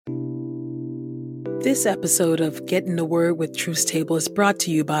This episode of Get in the Word with Truth Table is brought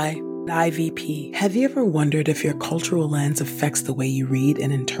to you by IVP. Have you ever wondered if your cultural lens affects the way you read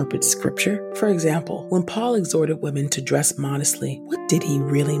and interpret scripture? For example, when Paul exhorted women to dress modestly, what did he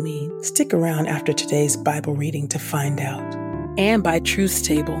really mean? Stick around after today's Bible reading to find out. And by Truth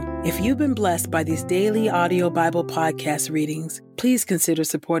Table. If you've been blessed by these daily audio Bible podcast readings, please consider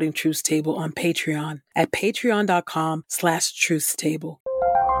supporting Truth Table on Patreon at patreon.com/truthstable.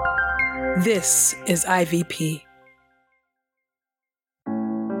 This is IVP.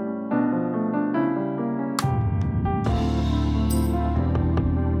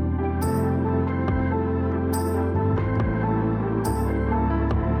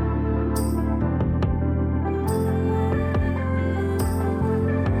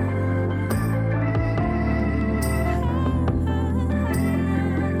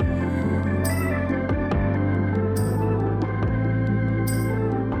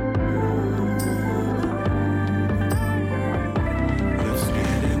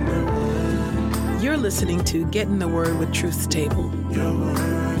 You're listening to Get in the Word with Truth Table. Your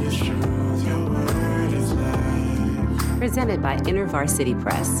word is truth, your word is life. Presented by InterVarsity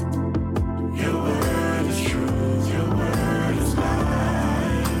Press. Your word is truth, your word is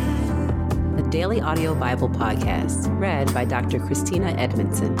life. The Daily Audio Bible Podcast, read by Dr. Christina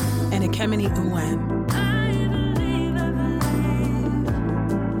Edmondson. And Ekemini Uwan.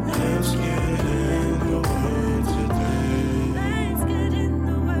 Let's get in the word today.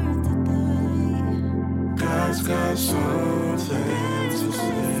 God's got something to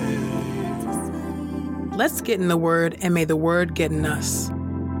say. Let's get in the Word, and may the Word get in us.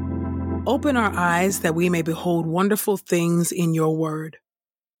 Open our eyes that we may behold wonderful things in your Word.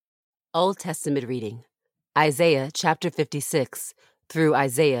 Old Testament reading, Isaiah chapter 56 through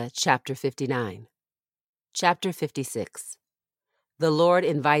Isaiah chapter 59. Chapter 56. The Lord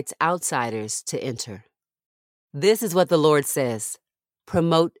invites outsiders to enter. This is what the Lord says: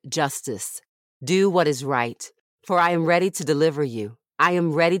 promote justice. Do what is right, for I am ready to deliver you. I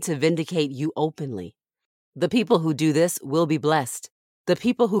am ready to vindicate you openly. The people who do this will be blessed. The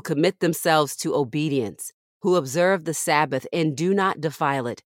people who commit themselves to obedience, who observe the Sabbath and do not defile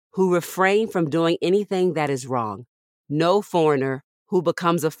it, who refrain from doing anything that is wrong. No foreigner who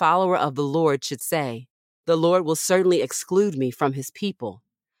becomes a follower of the Lord should say, "The Lord will certainly exclude me from his people."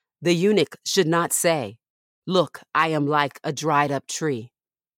 The eunuch should not say, "Look, I am like a dried up tree."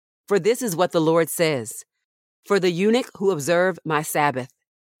 For this is what the Lord says: for the eunuch who observe my Sabbath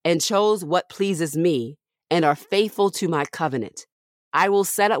and chose what pleases me and are faithful to my covenant, I will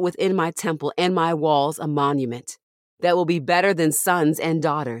set up within my temple and my walls a monument that will be better than sons and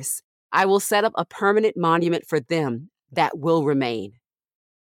daughters. I will set up a permanent monument for them that will remain.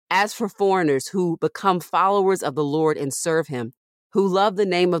 As for foreigners who become followers of the Lord and serve him, who love the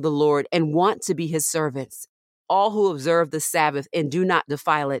name of the Lord and want to be his servants, all who observe the Sabbath and do not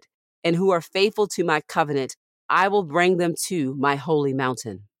defile it, and who are faithful to my covenant, I will bring them to my holy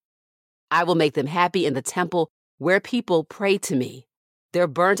mountain. I will make them happy in the temple where people pray to me. Their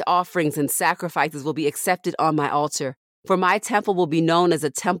burnt offerings and sacrifices will be accepted on my altar, for my temple will be known as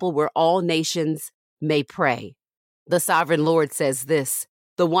a temple where all nations may pray. The sovereign Lord says this: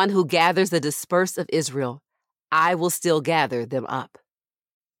 the one who gathers the dispersed of Israel, I will still gather them up.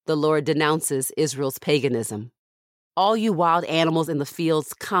 The Lord denounces Israel's paganism. All you wild animals in the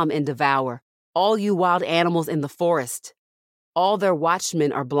fields, come and devour. All you wild animals in the forest. All their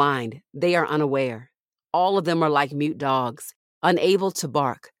watchmen are blind. They are unaware. All of them are like mute dogs, unable to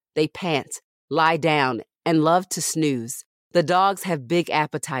bark. They pant, lie down, and love to snooze. The dogs have big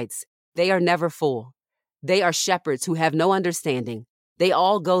appetites. They are never full. They are shepherds who have no understanding. They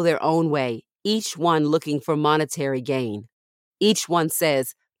all go their own way, each one looking for monetary gain. Each one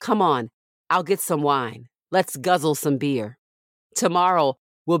says, "Come on, I'll get some wine. Let's guzzle some beer. Tomorrow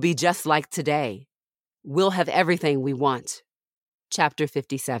will be just like today. We'll have everything we want." Chapter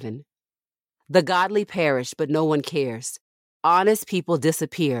 57. The godly perish, but no one cares. Honest people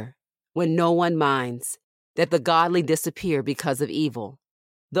disappear when no one minds that the godly disappear because of evil.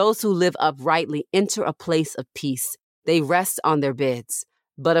 Those who live uprightly enter a place of peace. They rest on their beds.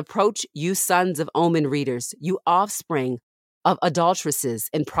 But approach, you sons of omen readers, you offspring of adulteresses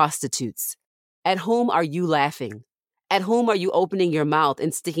and prostitutes. At whom are you laughing? At whom are you opening your mouth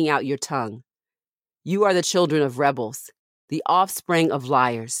and sticking out your tongue? You are the children of rebels, the offspring of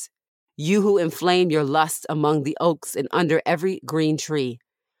liars. You who inflame your lust among the oaks and under every green tree,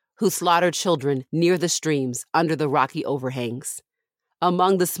 who slaughter children near the streams under the rocky overhangs.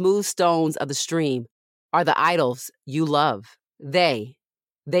 Among the smooth stones of the stream are the idols you love. They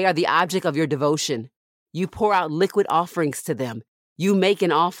are the object of your devotion. You pour out liquid offerings to them. You make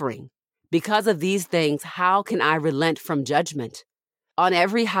an offering. Because of these things, how can I relent from judgment? On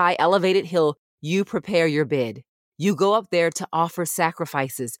every high elevated hill, you prepare your bed. You go up there to offer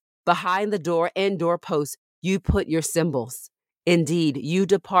sacrifices. Behind the door and doorposts, you put your symbols. Indeed, you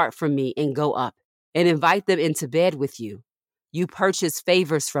depart from me and go up and invite them into bed with you. You purchase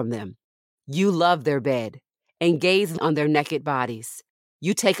favors from them. You love their bed and gaze on their naked bodies.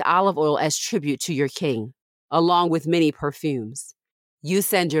 You take olive oil as tribute to your king, along with many perfumes. You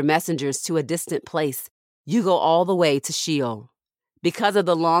send your messengers to a distant place. You go all the way to Sheol. Because of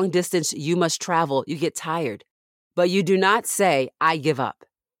the long distance you must travel, you get tired. But you do not say, I give up.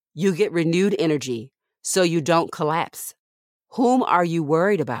 You get renewed energy, so you don't collapse. Whom are you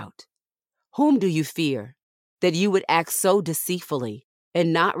worried about? Whom do you fear? That you would act so deceitfully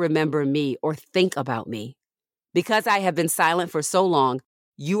and not remember me or think about me. Because I have been silent for so long,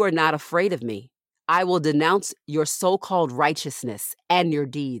 you are not afraid of me. I will denounce your so-called righteousness and your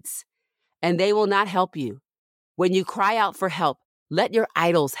deeds, and they will not help you. When you cry out for help, let your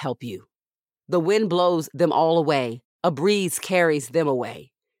idols help you. The wind blows them all away. A breeze carries them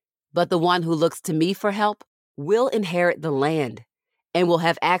away. But the one who looks to me for help will inherit the land and will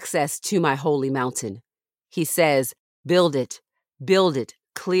have access to my holy mountain. He says, build it,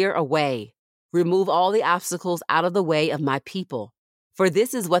 clear a way. Remove all the obstacles out of the way of my people. For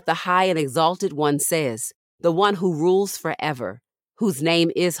this is what the high and exalted one says, the one who rules forever, whose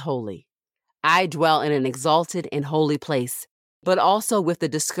name is holy. I dwell in an exalted and holy place, but also with the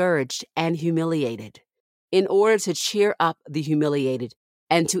discouraged and humiliated, in order to cheer up the humiliated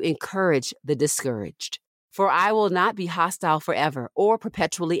and to encourage the discouraged. For I will not be hostile forever or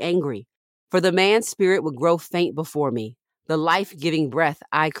perpetually angry, for the man's spirit will grow faint before me, the life-giving breath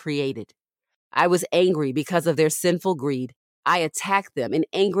I created. I was angry because of their sinful greed. I attacked them and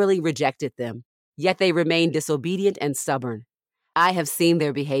angrily rejected them, yet they remained disobedient and stubborn. I have seen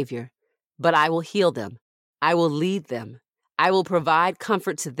their behavior, but I will heal them. I will lead them. I will provide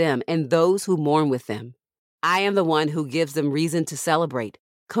comfort to them and those who mourn with them. I am the one who gives them reason to celebrate.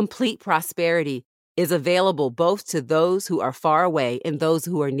 Complete prosperity is available both to those who are far away and those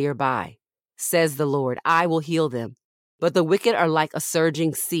who are nearby. Says the Lord, I will heal them. But the wicked are like a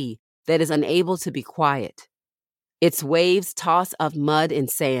surging sea that is unable to be quiet. Its waves toss up mud and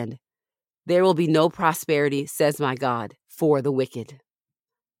sand. There will be no prosperity, says my God, for the wicked.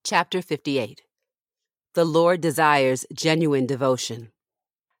 Chapter 58. The Lord desires genuine devotion.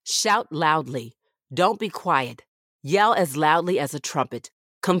 Shout loudly. Don't be quiet. Yell as loudly as a trumpet.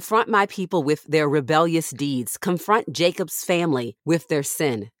 Confront my people with their rebellious deeds. Confront Jacob's family with their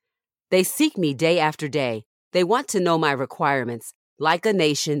sin. They seek me day after day. They want to know my requirements, like a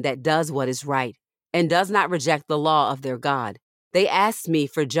nation that does what is right and does not reject the law of their God. They ask me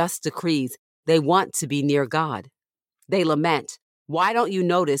for just decrees. They want to be near God. They lament, why don't you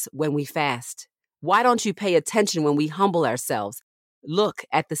notice when we fast? Why don't you pay attention when we humble ourselves? Look,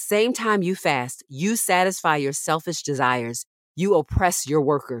 at the same time you fast, you satisfy your selfish desires. You oppress your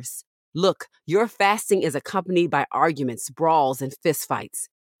workers. Look, your fasting is accompanied by arguments, brawls, and fistfights.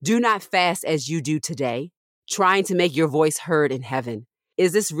 Do not fast as you do today, trying to make your voice heard in heaven.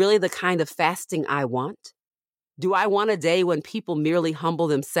 Is this really the kind of fasting I want? Do I want a day when people merely humble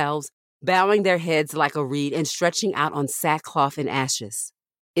themselves, bowing their heads like a reed and stretching out on sackcloth and ashes?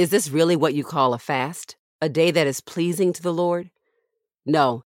 Is this really what you call a fast? A day that is pleasing to the Lord?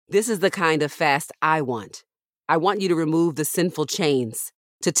 No, this is the kind of fast I want. I want you to remove the sinful chains,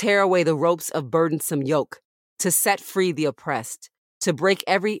 to tear away the ropes of burdensome yoke, to set free the oppressed, to break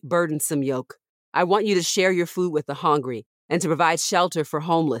every burdensome yoke. I want you to share your food with the hungry and to provide shelter for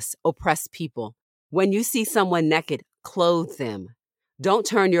homeless, oppressed people. When you see someone naked, clothe them. Don't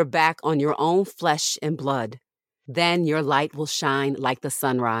turn your back on your own flesh and blood. Then your light will shine like the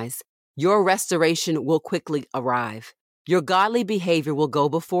sunrise. Your restoration will quickly arrive. Your godly behavior will go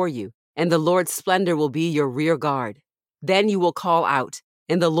before you, and the Lord's splendor will be your rear guard. Then you will call out,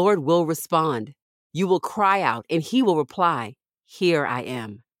 and the Lord will respond. You will cry out, and he will reply, Here I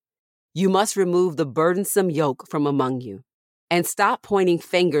am. You must remove the burdensome yoke from among you, and stop pointing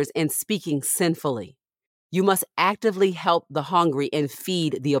fingers and speaking sinfully. You must actively help the hungry and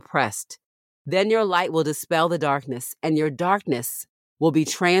feed the oppressed. Then your light will dispel the darkness, and your darkness will be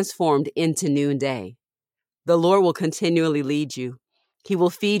transformed into noonday. The Lord will continually lead you. He will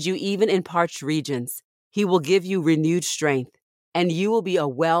feed you even in parched regions. He will give you renewed strength, and you will be a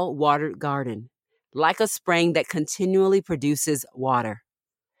well-watered garden, like a spring that continually produces water.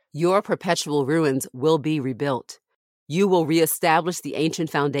 Your perpetual ruins will be rebuilt. You will reestablish the ancient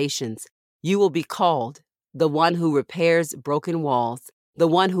foundations. You will be called the one who repairs broken walls, the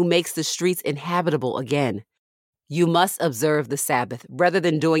one who makes the streets inhabitable again. You must observe the Sabbath rather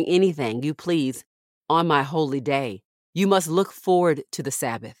than doing anything you please on my holy day. You must look forward to the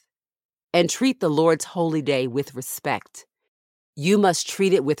Sabbath and treat the Lord's holy day with respect. You must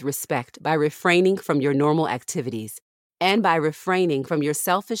treat it with respect by refraining from your normal activities and by refraining from your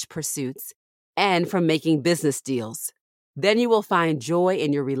selfish pursuits and from making business deals. Then you will find joy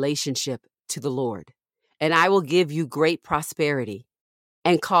in your relationship to the Lord, and I will give you great prosperity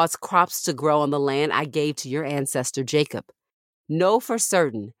and cause crops to grow on the land I gave to your ancestor Jacob. Know for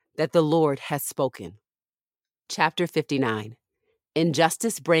certain that the Lord has spoken. Chapter 59.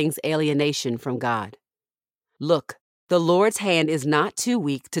 Injustice brings alienation from God. Look, the Lord's hand is not too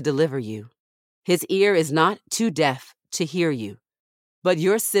weak to deliver you. His ear is not too deaf to hear you. But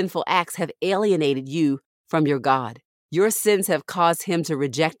your sinful acts have alienated you from your God. Your sins have caused him to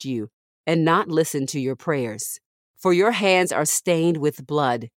reject you and not listen to your prayers. For your hands are stained with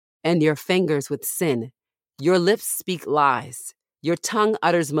blood and your fingers with sin. Your lips speak lies. Your tongue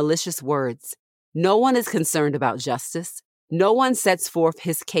utters malicious words. No one is concerned about justice. No one sets forth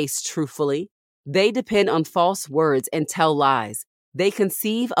his case truthfully. They depend on false words and tell lies. They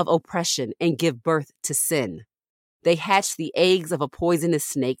conceive of oppression and give birth to sin. They hatch the eggs of a poisonous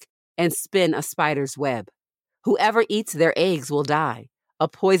snake and spin a spider's web. Whoever eats their eggs will die. A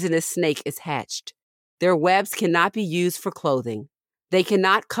poisonous snake is hatched. Their webs cannot be used for clothing. They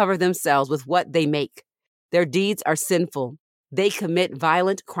cannot cover themselves with what they make. Their deeds are sinful. They commit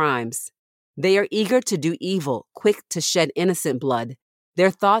violent crimes. They are eager to do evil, quick to shed innocent blood. Their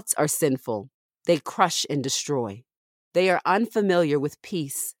thoughts are sinful. They crush and destroy. They are unfamiliar with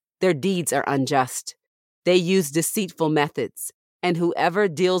peace. Their deeds are unjust. They use deceitful methods, and whoever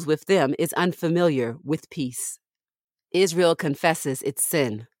deals with them is unfamiliar with peace. Israel confesses its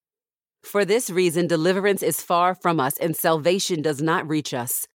sin. For this reason, deliverance is far from us and salvation does not reach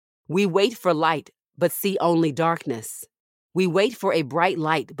us. We wait for light, but see only darkness. We wait for a bright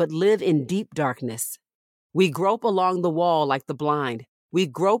light, but live in deep darkness. We grope along the wall like the blind. We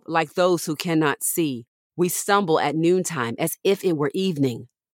grope like those who cannot see. We stumble at noontime as if it were evening.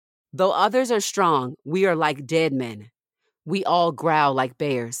 Though others are strong, we are like dead men. We all growl like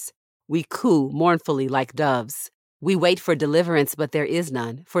bears. We coo mournfully like doves. We wait for deliverance, but there is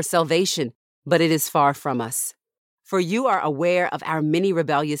none, for salvation, but it is far from us. For you are aware of our many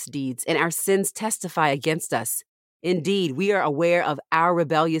rebellious deeds, and our sins testify against us. Indeed, we are aware of our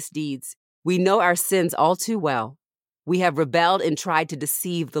rebellious deeds. We know our sins all too well. We have rebelled and tried to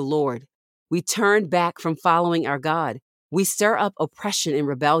deceive the Lord. We turned back from following our God. We stir up oppression and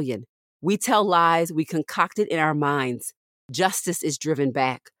rebellion. We tell lies we concocted in our minds. Justice is driven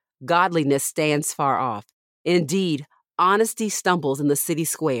back. Godliness stands far off. Indeed, honesty stumbles in the city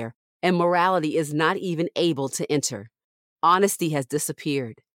square, and morality is not even able to enter. Honesty has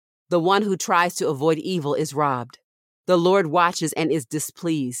disappeared. The one who tries to avoid evil is robbed. The Lord watches and is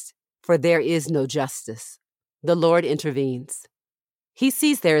displeased, for there is no justice. The Lord intervenes. He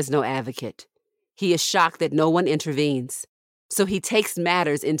sees there is no advocate. He is shocked that no one intervenes. So he takes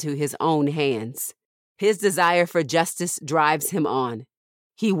matters into his own hands. His desire for justice drives him on.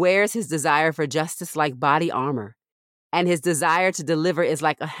 He wears his desire for justice like body armor, and his desire to deliver is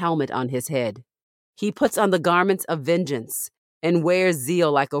like a helmet on his head. He puts on the garments of vengeance and wears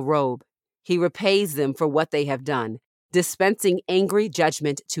zeal like a robe. He repays them for what they have done, dispensing angry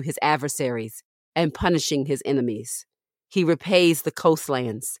judgment to his adversaries and punishing his enemies. He repays the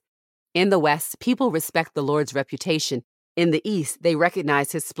coastlands. In the west, people respect the Lord's reputation. In the east, they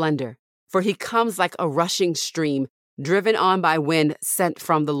recognize his splendor, for he comes like a rushing stream, driven on by wind sent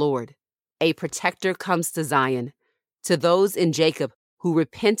from the Lord. A protector comes to Zion, to those in Jacob who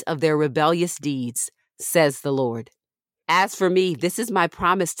repent of their rebellious deeds, says the Lord. As for me, this is my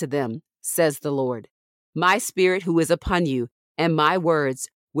promise to them, says the Lord. My spirit who is upon you, and my words,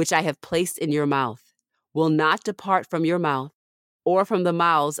 which I have placed in your mouth, will not depart from your mouth, or from the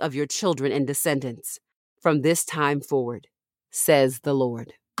mouths of your children and descendants, from this time forward, says the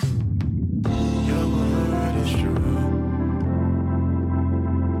Lord. Your word is true.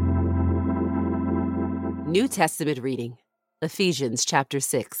 New Testament reading, Ephesians chapter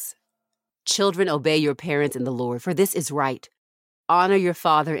 6. Children, obey your parents in the Lord, for this is right. Honor your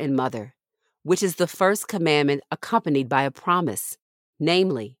father and mother, which is the first commandment accompanied by a promise,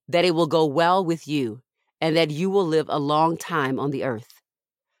 namely, that it will go well with you and that you will live a long time on the earth.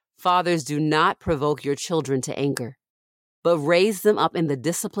 Fathers, do not provoke your children to anger, but raise them up in the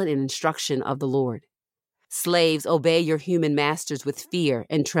discipline and instruction of the Lord. Slaves, obey your human masters with fear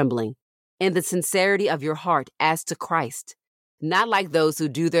and trembling, in the sincerity of your heart as to Christ, not like those who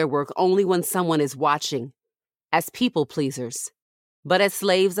do their work only when someone is watching, as people pleasers, but as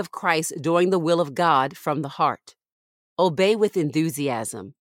slaves of Christ doing the will of God from the heart. Obey with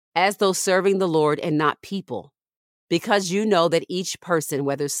enthusiasm, as though serving the Lord and not people, because you know that each person,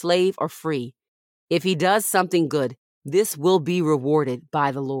 whether slave or free, if he does something good, this will be rewarded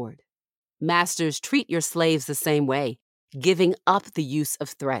by the Lord. Masters, treat your slaves the same way, giving up the use of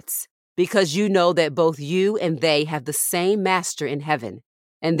threats, because you know that both you and they have the same master in heaven,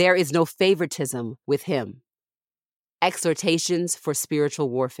 and there is no favoritism with him. Exhortations for spiritual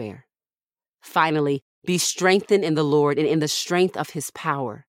warfare. Finally, be strengthened in the Lord and in the strength of his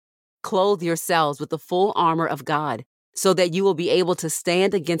power. Clothe yourselves with the full armor of God, so that you will be able to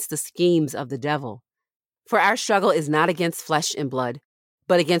stand against the schemes of the devil. For our struggle is not against flesh and blood,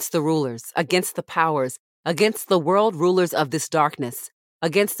 but against the rulers, against the powers, against the world rulers of this darkness,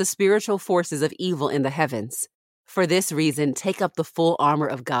 against the spiritual forces of evil in the heavens. For this reason, take up the full armor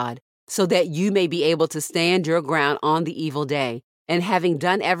of God, so that you may be able to stand your ground on the evil day, and having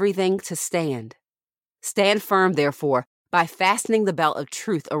done everything, to stand. Stand firm, therefore, by fastening the belt of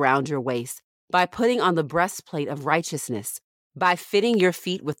truth around your waist, by putting on the breastplate of righteousness, by fitting your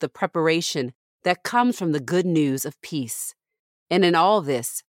feet with the preparation that comes from the good news of peace. And in all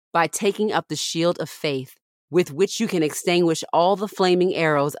this, by taking up the shield of faith, with which you can extinguish all the flaming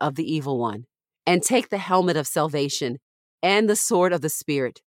arrows of the evil one, and take the helmet of salvation and the sword of the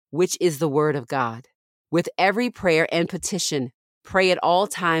Spirit, which is the word of God. With every prayer and petition, pray at all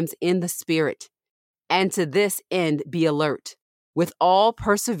times in the Spirit, and to this end be alert, with all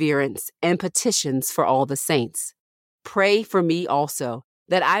perseverance and petitions for all the saints. Pray for me also,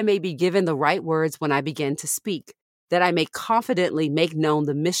 that I may be given the right words when I begin to speak, that I may confidently make known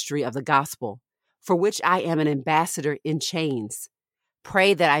the mystery of the gospel, for which I am an ambassador in chains.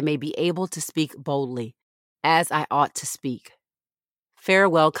 Pray that I may be able to speak boldly, as I ought to speak.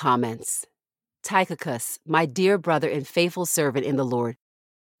 Farewell comments. Tychicus, my dear brother and faithful servant in the Lord,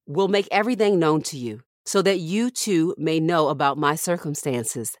 will make everything known to you, so that you too may know about my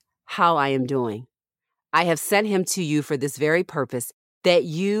circumstances, how I am doing. I have sent him to you for this very purpose, that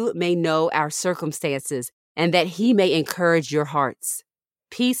you may know our circumstances, and that he may encourage your hearts.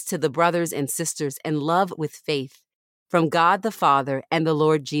 Peace to the brothers and sisters, and love with faith, from God the Father and the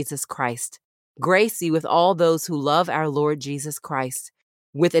Lord Jesus Christ. Grace be with all those who love our Lord Jesus Christ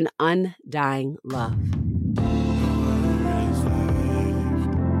with an undying love.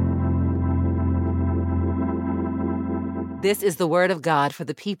 This is the word of God for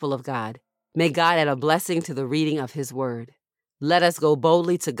the people of God. May God add a blessing to the reading of his word. Let us go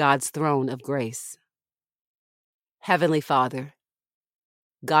boldly to God's throne of grace. Heavenly Father,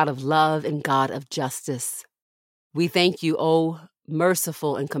 God of love and God of justice, we thank you, O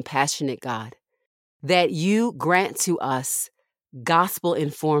merciful and compassionate God, that you grant to us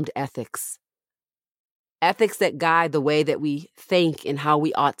gospel-informed ethics. Ethics that guide the way that we think and how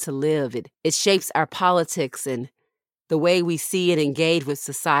we ought to live. It shapes our politics and the way we see and engage with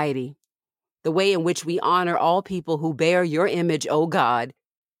society, the way in which we honor all people who bear your image, O God,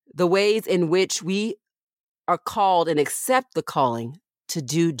 the ways in which we are called and accept the calling to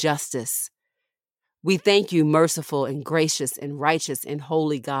do justice. We thank you, merciful and gracious and righteous and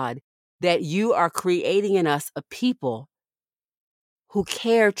holy God, that you are creating in us a people who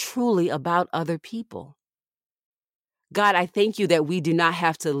care truly about other people. God, I thank you that we do not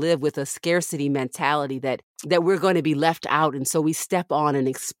have to live with a scarcity mentality that we're going to be left out, and so we step on and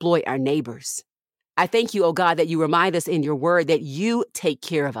exploit our neighbors. I thank you, oh God, that you remind us in your word that you take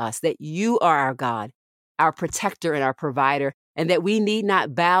care of us, that you are our God, our protector and our provider, and that we need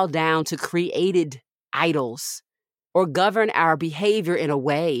not bow down to created idols or govern our behavior in a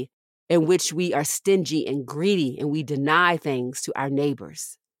way in which we are stingy and greedy and we deny things to our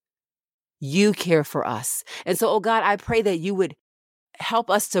neighbors. You care for us. And so, oh God, I pray that you would help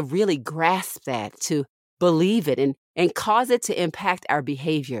us to really grasp that, to believe it and cause it to impact our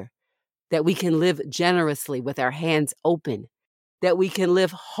behavior, that we can live generously with our hands open, that we can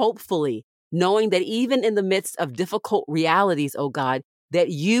live hopefully, knowing that even in the midst of difficult realities, oh God, that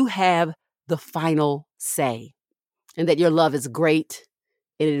you have the final say, and that your love is great,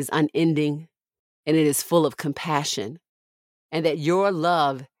 and it is unending, and it is full of compassion, and that your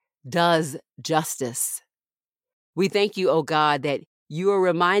love does justice. We thank you, oh God, that you are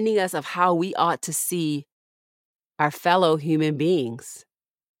reminding us of how we ought to see our fellow human beings.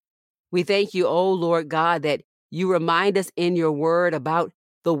 We thank you, oh Lord God, that you remind us in your word about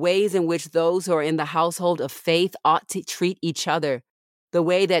the ways in which those who are in the household of faith ought to treat each other, the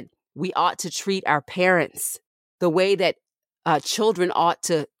way that we ought to treat our parents, the way that children ought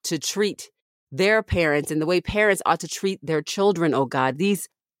to treat their parents, and the way parents ought to treat their children, oh God. These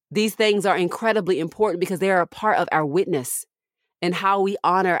things are incredibly important because they are a part of our witness and how we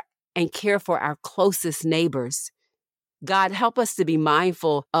honor and care for our closest neighbors. God, help us to be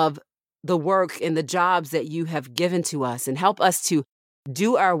mindful of the work and the jobs that you have given to us, and help us to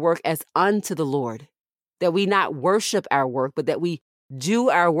do our work as unto the Lord, that we not worship our work, but that we do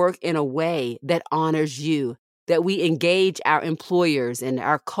our work in a way that honors you, that we engage our employers and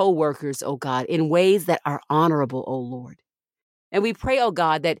our co-workers, oh God, in ways that are honorable, oh Lord. And we pray, oh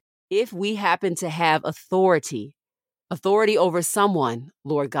God, that if we happen to have authority over someone,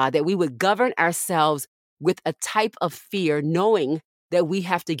 Lord God, that we would govern ourselves with a type of fear, knowing that we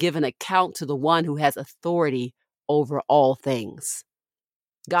have to give an account to the one who has authority over all things.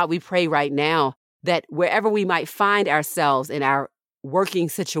 God, we pray right now that wherever we might find ourselves in our working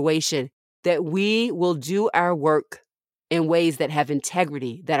situation, that we will do our work in ways that have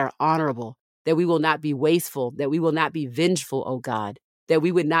integrity, that are honorable, that we will not be wasteful, that we will not be vengeful, oh God, that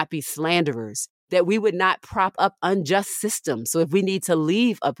we would not be slanderers, that we would not prop up unjust systems. So if we need to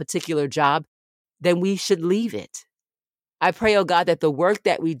leave a particular job, then we should leave it. I pray, oh God, that the work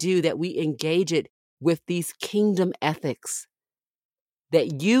that we do, that we engage it with these kingdom ethics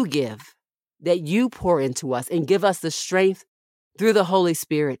that you give, that you pour into us and give us the strength through the Holy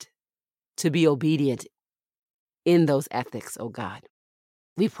Spirit to be obedient in those ethics, oh God.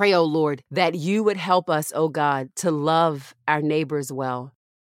 We pray, oh Lord, that you would help us, oh God, to love our neighbors well.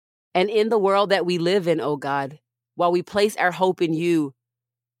 And in the world that we live in, oh God, while we place our hope in you,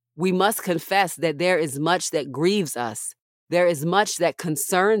 we must confess that there is much that grieves us. There is much that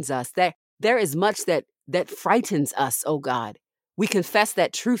concerns us. There is much that frightens us, oh God. We confess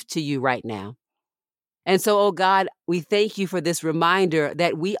that truth to you right now. And so, oh God, we thank you for this reminder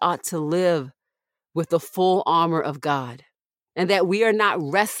that we ought to live with the full armor of God, and that we are not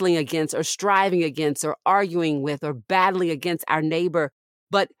wrestling against or striving against or arguing with or battling against our neighbor,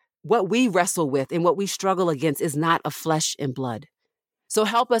 but what we wrestle with and what we struggle against is not of flesh and blood. So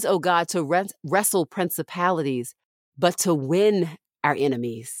help us, oh God, to wrestle principalities, but to win our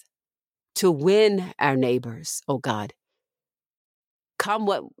enemies, to win our neighbors, oh God. Come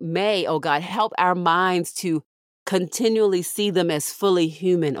what may, oh God, help our minds to continually see them as fully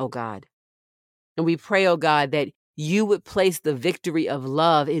human, oh God. And we pray, oh God, that you would place the victory of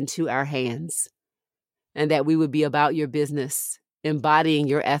love into our hands, and that we would be about your business, embodying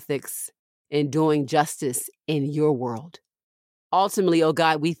your ethics and doing justice in your world. Ultimately, oh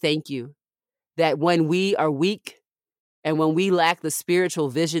God, we thank you that when we are weak and when we lack the spiritual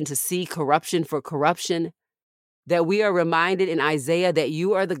vision to see corruption for corruption, that we are reminded in Isaiah that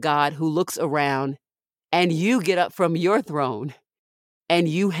you are the God who looks around and you get up from your throne and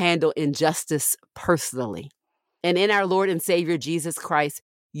you handle injustice personally. And in our Lord and Savior, Jesus Christ,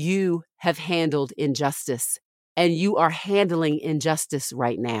 you have handled injustice, and you are handling injustice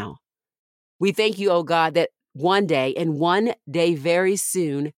right now. We thank you, oh God, that one day very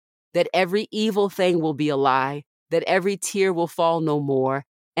soon, that every evil thing will be a lie, that every tear will fall no more,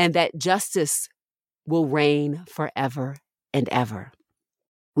 and that justice will reign forever and ever.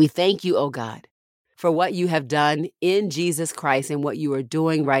 We thank you, oh God, for what you have done in Jesus Christ and what you are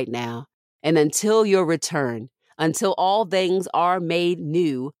doing right now. And until your return, until all things are made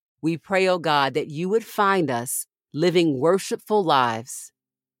new, we pray, oh God, that you would find us living worshipful lives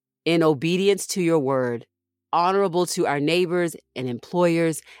in obedience to your word, honorable to our neighbors and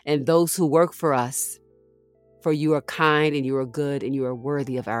employers and those who work for us. For you are kind and you are good and you are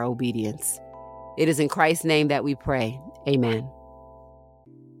worthy of our obedience. It is in Christ's name that we pray. Amen.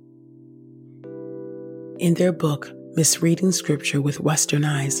 In their book, Misreading Scripture with Western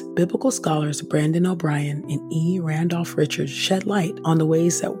Eyes, biblical scholars Brandon O'Brien and E. Randolph Richards shed light on the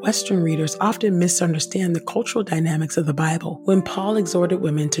ways that Western readers often misunderstand the cultural dynamics of the Bible. When Paul exhorted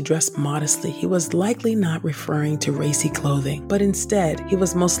women to dress modestly, he was likely not referring to racy clothing, but instead, he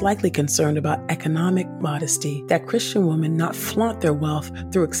was most likely concerned about economic modesty, that Christian women not flaunt their wealth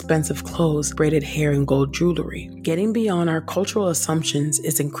through expensive clothes, braided hair, and gold jewelry. Getting beyond our cultural assumptions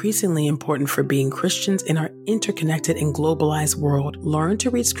is increasingly important for being Christians in our interconnected and globalized world. Learn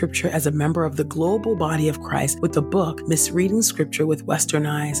to read Scripture as a member of the global body of Christ with the book Misreading Scripture with Western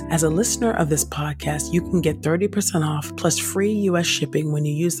Eyes. As a listener of this podcast, you can get 30% off plus free U.S. shipping when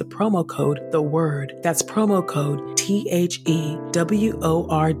you use the promo code The Word. That's promo code THEWORD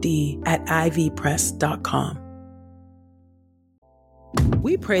at ivpress.com.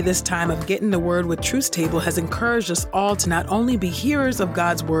 We pray this time of Getting the Word with Truth Table has encouraged us all to not only be hearers of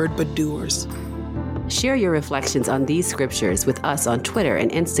God's Word, but doers. Share your reflections on these scriptures with us on Twitter and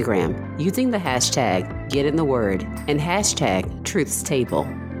Instagram using the hashtag #GetInTheWord and hashtag #TruthsTable.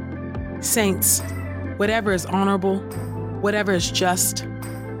 Saints, whatever is honorable, whatever is just,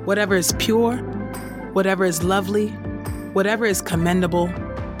 whatever is pure, whatever is lovely, whatever is commendable,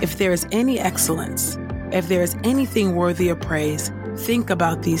 if there is any excellence, If there is anything worthy of praise, think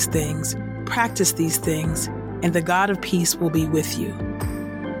about these things, practice these things, and the God of peace will be with you.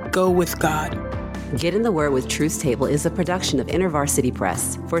 Go with God. Get in the Word with Truth's Table is a production of InterVarsity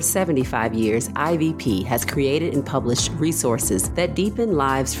Press. For 75 years, IVP has created and published resources that deepen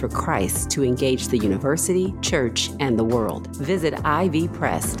lives for Christ to engage the university, church, and the world. Visit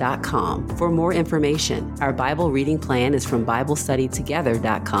ivpress.com for more information. Our Bible reading plan is from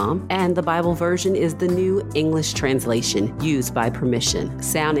BibleStudyTogether.com, and the Bible version is the New English Translation used by permission.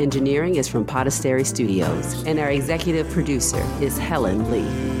 Sound engineering is from Podastery Studios, and our executive producer is Helen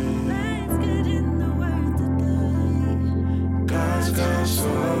Lee.